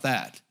anything about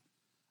that.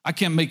 I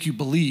can't make you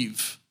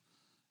believe.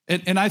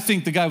 And I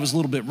think the guy was a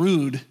little bit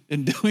rude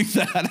in doing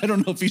that. I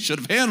don't know if he should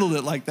have handled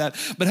it like that.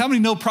 But how many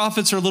know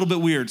prophets are a little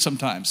bit weird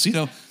sometimes? You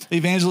know,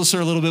 evangelists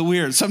are a little bit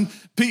weird.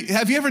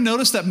 Have you ever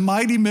noticed that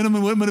mighty men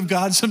and women of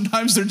God,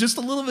 sometimes they're just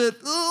a little bit,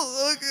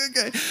 oh,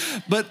 okay.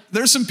 But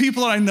there's some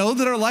people I know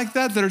that are like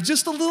that are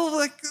just a little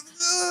like,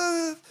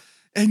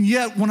 and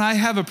yet, when I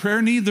have a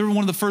prayer need, they're one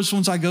of the first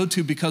ones I go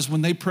to because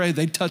when they pray,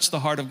 they touch the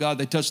heart of God.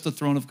 They touch the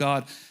throne of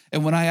God.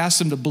 And when I ask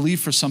them to believe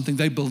for something,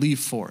 they believe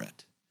for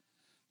it.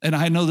 And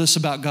I know this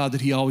about God, that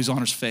he always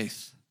honors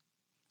faith.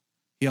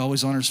 He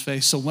always honors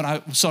faith. So when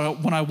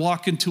I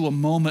walk into a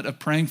moment of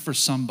praying for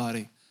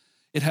somebody,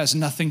 it has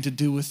nothing to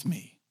do with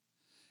me.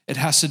 It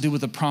has to do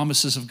with the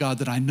promises of God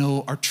that I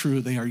know are true.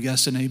 They are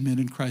yes and amen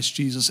in Christ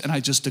Jesus. And I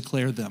just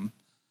declare them.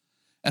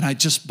 And I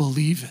just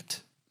believe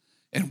it.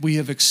 And we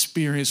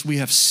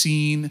have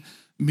seen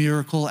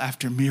miracle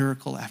after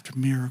miracle after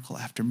miracle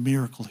after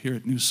miracle here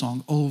at New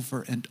Song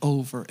over and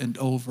over and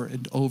over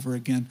and over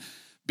again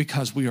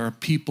because we are a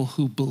people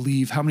who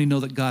believe. How many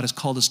know that God has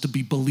called us to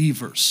be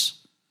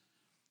believers?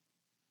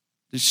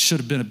 There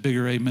should have been a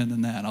bigger amen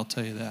than that, I'll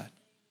tell you that.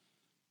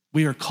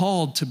 We are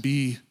called to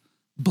be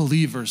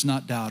believers,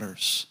 not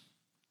doubters.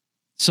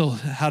 So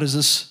how does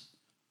this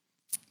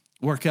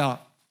work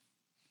out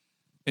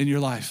in your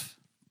life?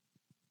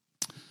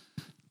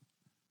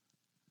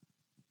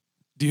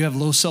 Do you have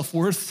low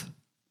self-worth?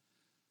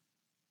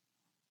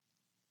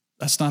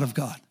 That's not of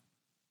God.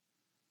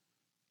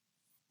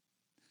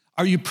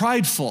 Are you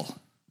prideful?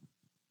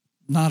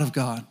 Not of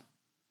God.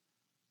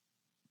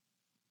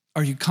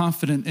 Are you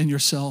confident in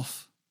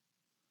yourself?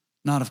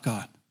 Not of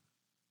God.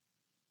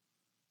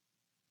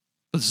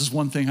 But this is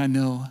one thing I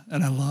know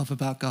and I love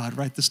about God.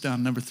 Write this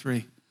down, number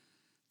 3.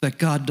 That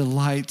God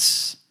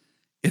delights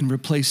in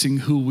replacing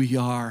who we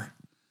are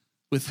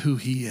with who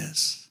he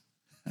is.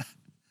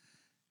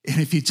 And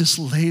if you just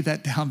lay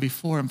that down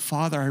before him,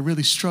 Father, I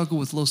really struggle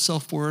with low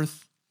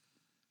self-worth.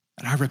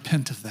 And I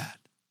repent of that.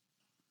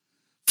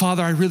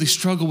 Father, I really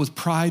struggle with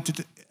pride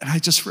today, and I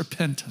just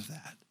repent of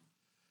that.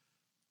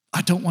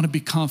 I don't want to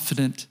be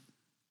confident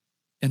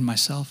in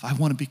myself. I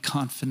want to be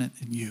confident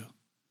in you.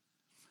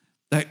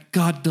 That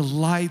God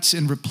delights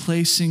in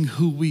replacing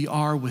who we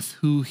are with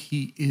who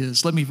he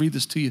is. Let me read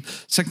this to you.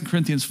 2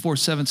 Corinthians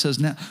 4:7 says,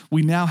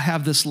 we now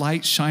have this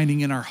light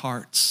shining in our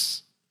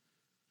hearts.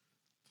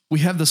 We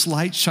have this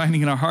light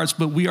shining in our hearts,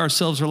 but we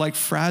ourselves are like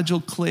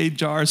fragile clay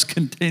jars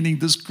containing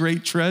this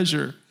great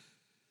treasure.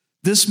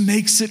 This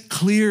makes it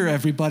clear,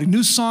 everybody.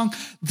 New song,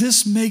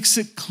 this makes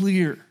it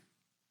clear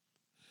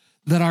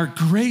that our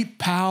great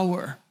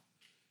power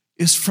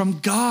is from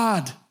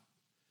God.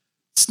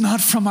 It's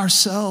not from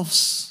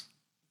ourselves.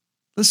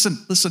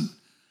 Listen.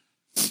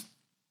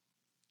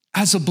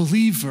 As a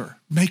believer,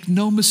 make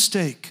no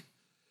mistake,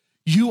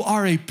 you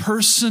are a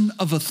person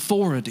of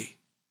authority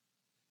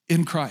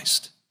in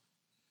Christ.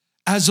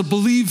 As a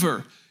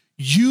believer,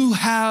 you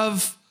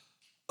have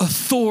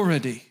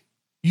authority.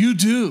 You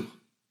do.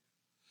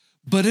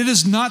 But it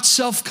is not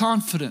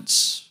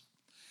self-confidence.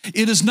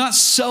 It is not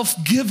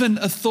self-given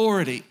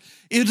authority.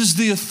 It is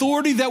the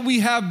authority that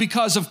we have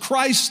because of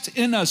Christ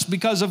in us,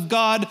 because of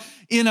God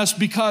in us,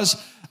 because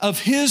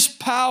of his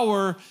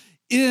power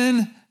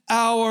in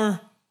our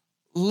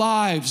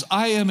lives.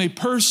 I am a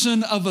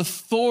person of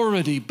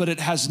authority, but it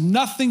has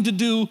nothing to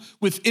do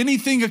with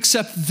anything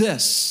except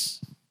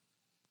this.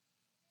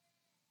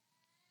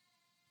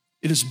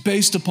 It is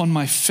based upon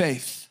my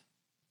faith.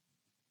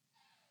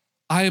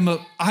 I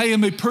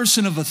am a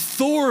person of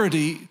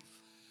authority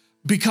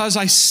because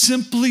I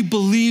simply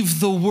believe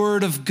the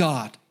word of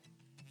God.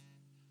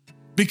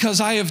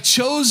 Because I have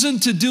chosen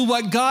to do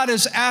what God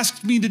has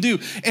asked me to do.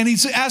 And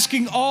he's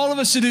asking all of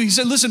us to do. He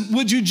said, listen,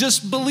 would you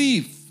just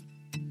believe?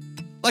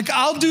 Like,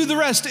 I'll do the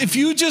rest. If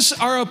you just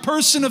are a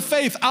person of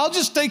faith, I'll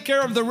just take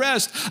care of the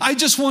rest. I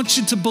just want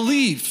you to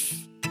believe.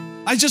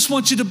 I just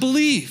want you to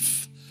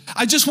believe.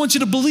 I just want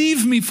you to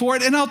believe me for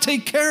it, and I'll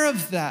take care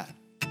of that.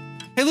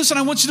 Hey, listen,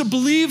 I want you to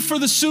believe for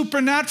the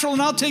supernatural,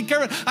 and I'll take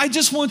care of it. I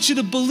just want you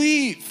to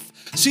believe.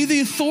 See,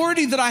 the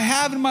authority that I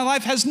have in my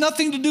life has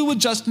nothing to do with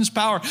Justin's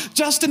power.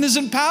 Justin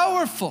isn't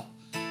powerful,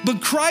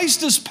 but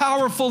Christ is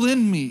powerful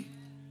in me.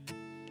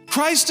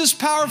 Christ is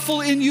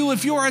powerful in you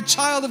if you are a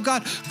child of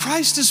God.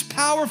 Christ is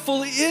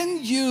powerful in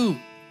you.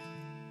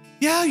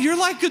 Yeah, you're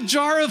like a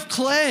jar of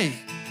clay.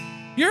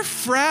 You're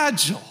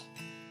fragile.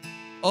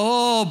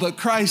 Oh, but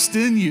Christ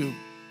in you,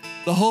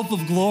 the hope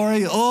of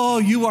glory. Oh,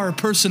 you are a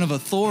person of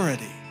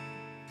authority.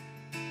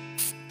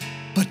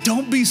 But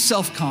don't be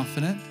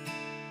self-confident.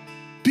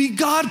 Be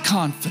God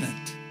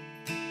confident.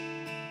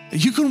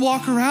 You can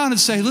walk around and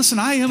say, listen,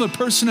 I am a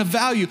person of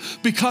value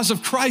because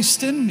of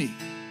Christ in me.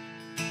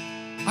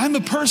 I'm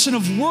a person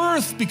of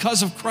worth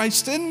because of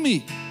Christ in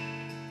me.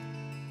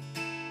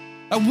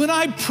 And when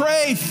I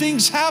pray,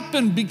 things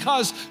happen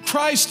because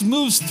Christ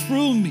moves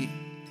through me.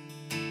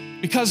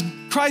 Because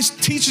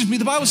Christ teaches me.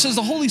 The Bible says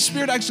the Holy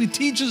Spirit actually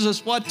teaches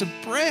us what to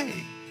pray.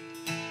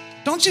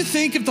 Don't you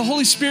think if the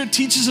Holy Spirit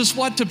teaches us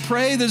what to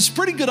pray, there's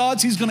pretty good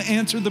odds he's going to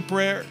answer the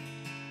prayer?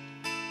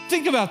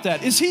 Think about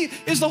that. Is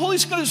the Holy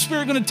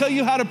Spirit going to tell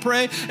you how to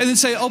pray and then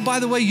say, oh, by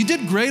the way, you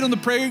did great on the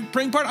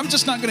praying part. I'm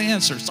just not going to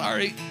answer.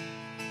 Sorry.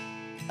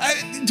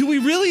 Do we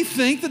really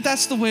think that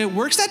that's the way it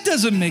works? That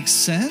doesn't make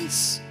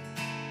sense,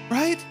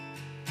 right?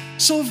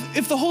 So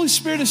if the Holy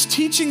Spirit is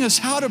teaching us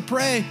how to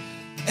pray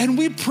and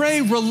we pray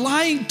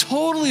relying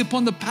totally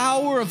upon the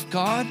power of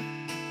God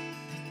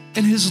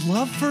and his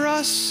love for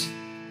us,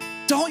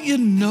 don't you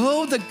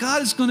know that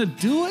God is going to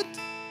do it?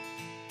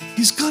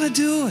 He's going to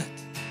do it.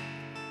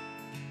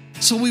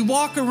 So we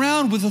walk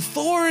around with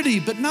authority,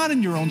 but not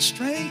in your own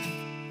strength.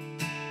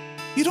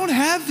 You don't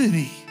have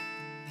any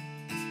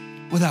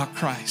without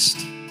Christ.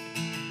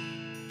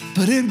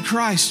 But in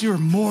Christ, you're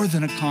more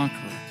than a conqueror.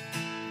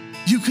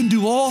 You can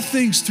do all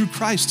things through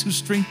Christ who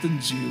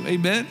strengthens you.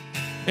 Amen?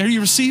 Are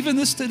you receiving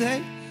this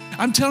today?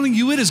 I'm telling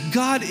you, it is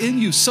God in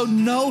you. So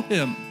know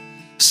him.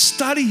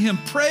 Study him.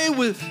 Pray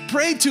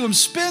to him.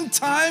 Spend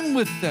time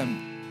with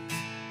him.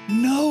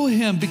 Know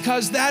him,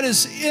 because that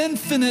is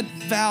infinite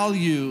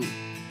value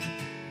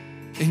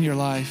in your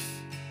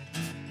life.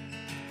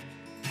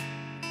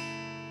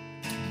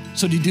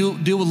 So do you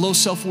deal with low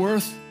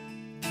self-worth?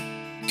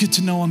 Get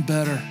to know him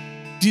better.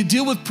 Do you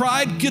deal with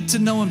pride? Get to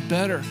know him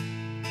better.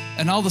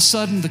 And all of a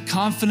sudden, the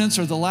confidence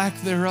or the lack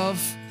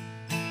thereof,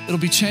 it'll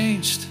be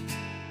changed.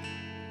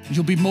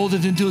 You'll be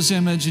molded into his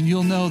image, and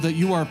you'll know that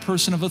you are a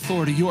person of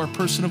authority. You are a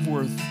person of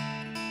worth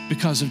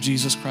because of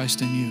Jesus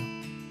Christ in you.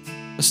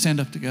 Let's stand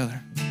up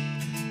together.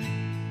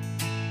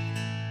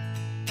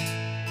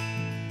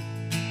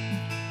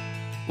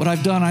 What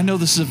I've done, I know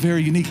this is a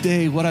very unique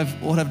day. What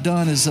I've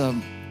done is,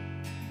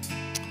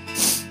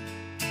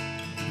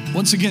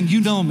 once again,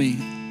 you know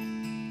me.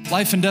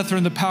 Life and death are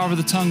in the power of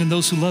the tongue, and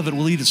those who love it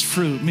will eat its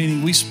fruit,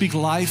 meaning we speak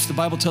life. The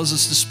Bible tells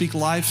us to speak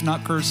life,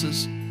 not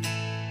curses.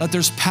 That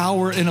there's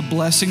power in a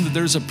blessing, that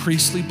there's a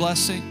priestly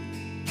blessing.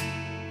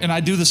 and I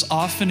do this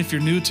often. If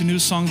you're new to New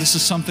Song, this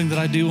is something that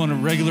I do on a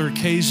regular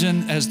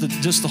occasion as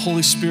the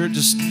Holy Spirit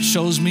just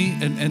shows me.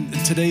 And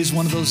today's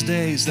one of those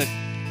days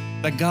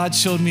that God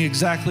shared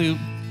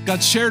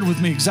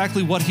with me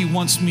exactly what he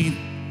wants me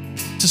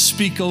to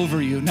speak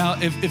over you. Now,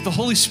 if the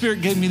Holy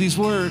Spirit gave me these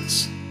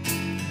words,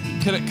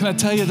 can I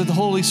tell you that the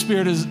Holy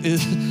Spirit is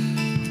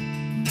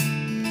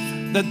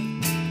that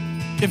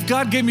if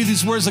God gave me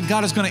these words, that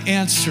God is going to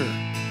answer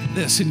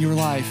this in your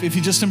life. If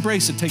you just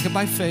embrace it, take it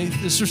by faith,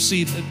 just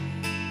receive it.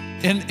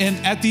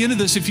 And at the end of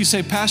this, if you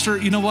say, Pastor,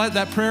 you know what,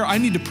 that prayer, I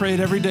need to pray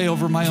it every day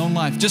over my own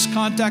life. Just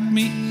contact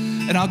me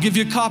and I'll give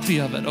you a copy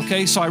of it,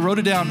 okay? So I wrote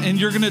it down, and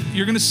you're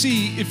gonna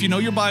see, if you know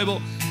your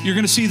Bible, you're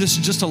gonna see this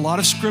is just a lot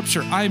of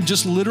scripture. I am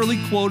just literally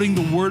quoting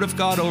the Word of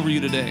God over you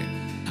today.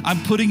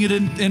 I'm putting it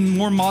in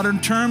more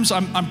modern terms.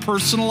 I'm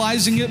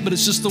personalizing it, but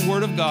it's just the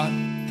Word of God.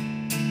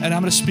 And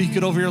I'm gonna speak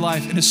it over your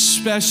life. And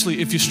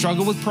especially if you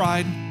struggle with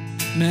pride,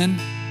 men,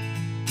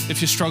 if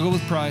you struggle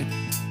with pride,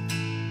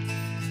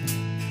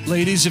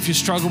 ladies, if you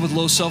struggle with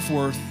low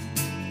self-worth.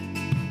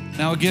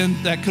 Now again,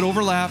 that could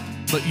overlap,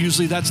 but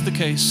usually that's the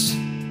case.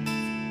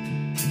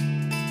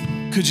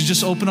 Could you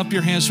just open up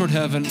your hands toward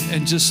heaven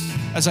and just,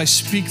 as I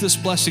speak this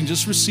blessing,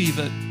 just receive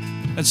it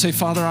and say,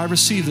 Father, I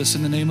receive this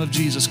in the name of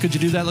Jesus. Could you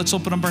do that? Let's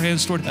open up our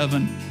hands toward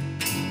heaven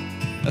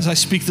as I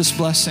speak this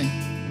blessing.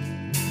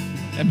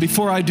 And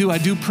before I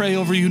do pray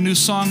over you, New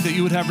Song, that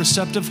you would have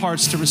receptive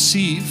hearts to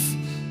receive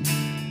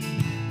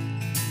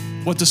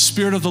what the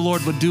Spirit of the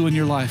Lord would do in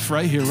your life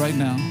right here, right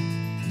now.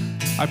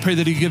 I pray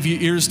that He give you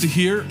ears to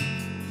hear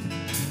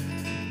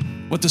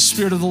what the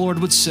Spirit of the Lord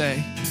would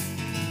say.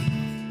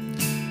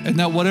 And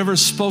that whatever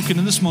is spoken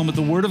in this moment,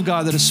 the Word of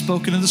God that is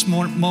spoken in this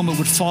moment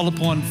would fall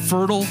upon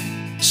fertile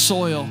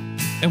soil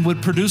and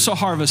would produce a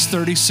harvest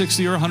 30,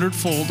 60, or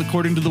 100-fold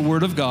according to the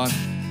Word of God.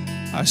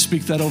 I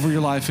speak that over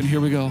your life, and here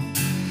we go.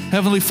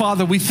 Heavenly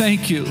Father, we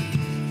thank you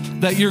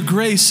that your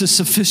grace is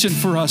sufficient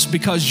for us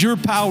because your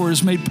power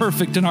is made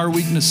perfect in our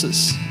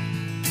weaknesses.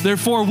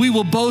 Therefore, we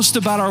will boast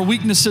about our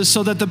weaknesses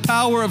so that the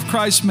power of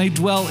Christ may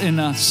dwell in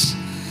us.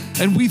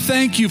 And we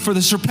thank you for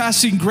the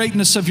surpassing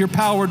greatness of your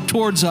power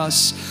towards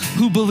us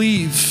who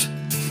believe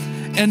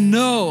and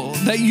know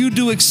that you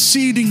do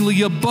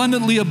exceedingly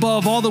abundantly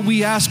above all that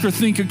we ask or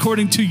think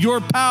according to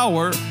your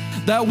power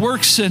that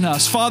works in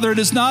us. Father, it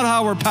is not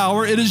our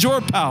power, it is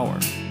your power.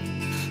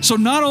 So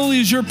not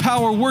only is your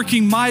power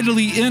working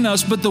mightily in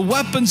us, but the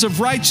weapons of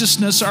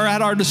righteousness are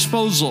at our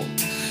disposal.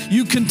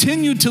 You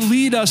continue to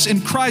lead us in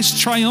Christ's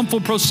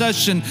triumphal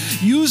procession,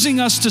 using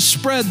us to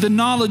spread the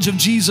knowledge of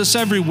Jesus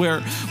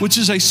everywhere, which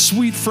is a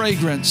sweet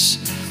fragrance.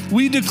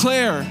 We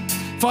declare,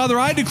 Father,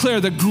 I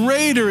declare that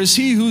greater is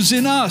He who's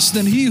in us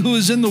than he who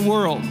is in the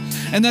world,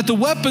 and that the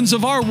weapons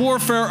of our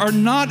warfare are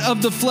not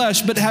of the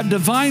flesh, but have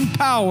divine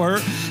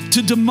power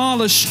to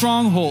demolish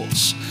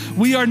strongholds.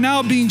 We are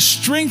now being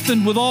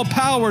strengthened with all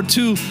power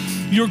to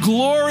your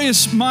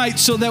glorious might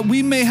so that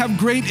we may have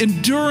great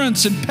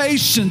endurance and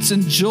patience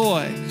and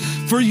joy.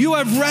 For you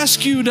have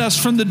rescued us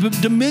from the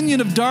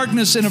dominion of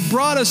darkness and have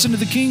brought us into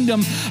the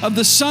kingdom of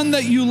the Son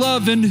that you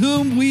love, in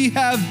whom we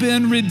have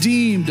been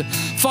redeemed.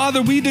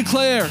 Father, we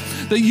declare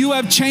that you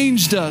have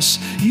changed us.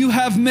 You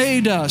have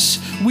made us.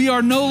 We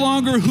are no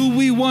longer who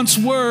we once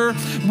were.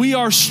 We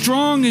are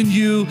strong in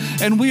you,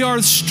 and we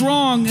are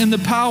strong in the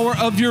power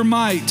of your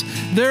might.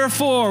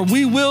 Therefore,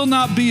 we will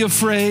not be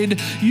afraid.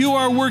 You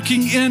are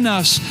working in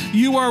us.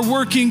 You are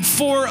working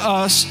for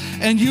us,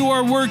 and you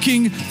are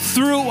working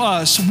through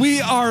us.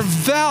 We are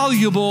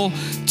valuable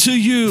to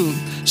you.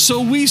 So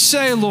we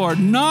say, Lord,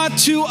 not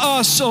to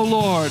us, O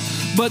Lord,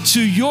 but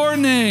to your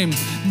name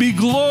be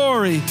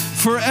glory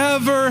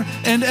forever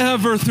and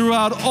ever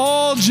throughout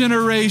all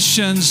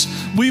generations.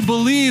 We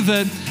believe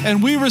it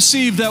and we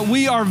receive that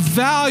we are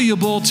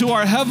valuable to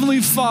our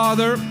Heavenly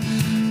Father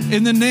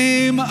in the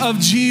name of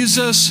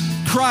Jesus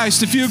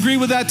Christ. If you agree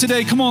with that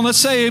today, come on, let's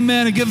say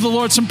amen and give the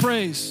Lord some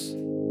praise.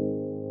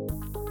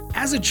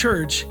 As a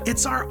church,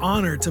 it's our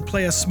honor to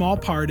play a small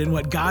part in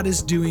what God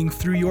is doing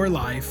through your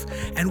life,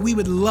 and we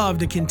would love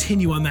to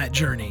continue on that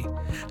journey.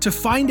 To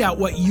find out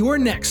what your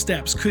next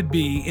steps could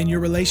be in your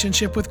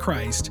relationship with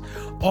Christ,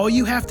 all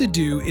you have to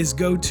do is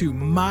go to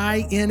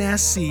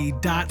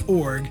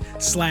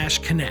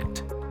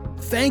mynsc.org/connect.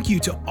 Thank you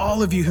to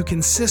all of you who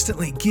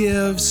consistently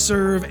give,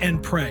 serve,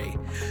 and pray.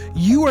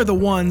 You are the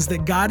ones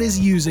that God is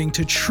using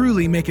to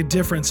truly make a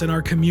difference in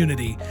our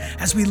community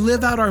as we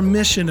live out our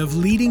mission of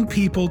leading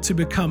people to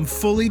become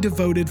fully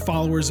devoted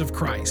followers of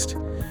Christ.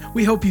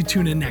 We hope you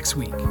tune in next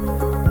week.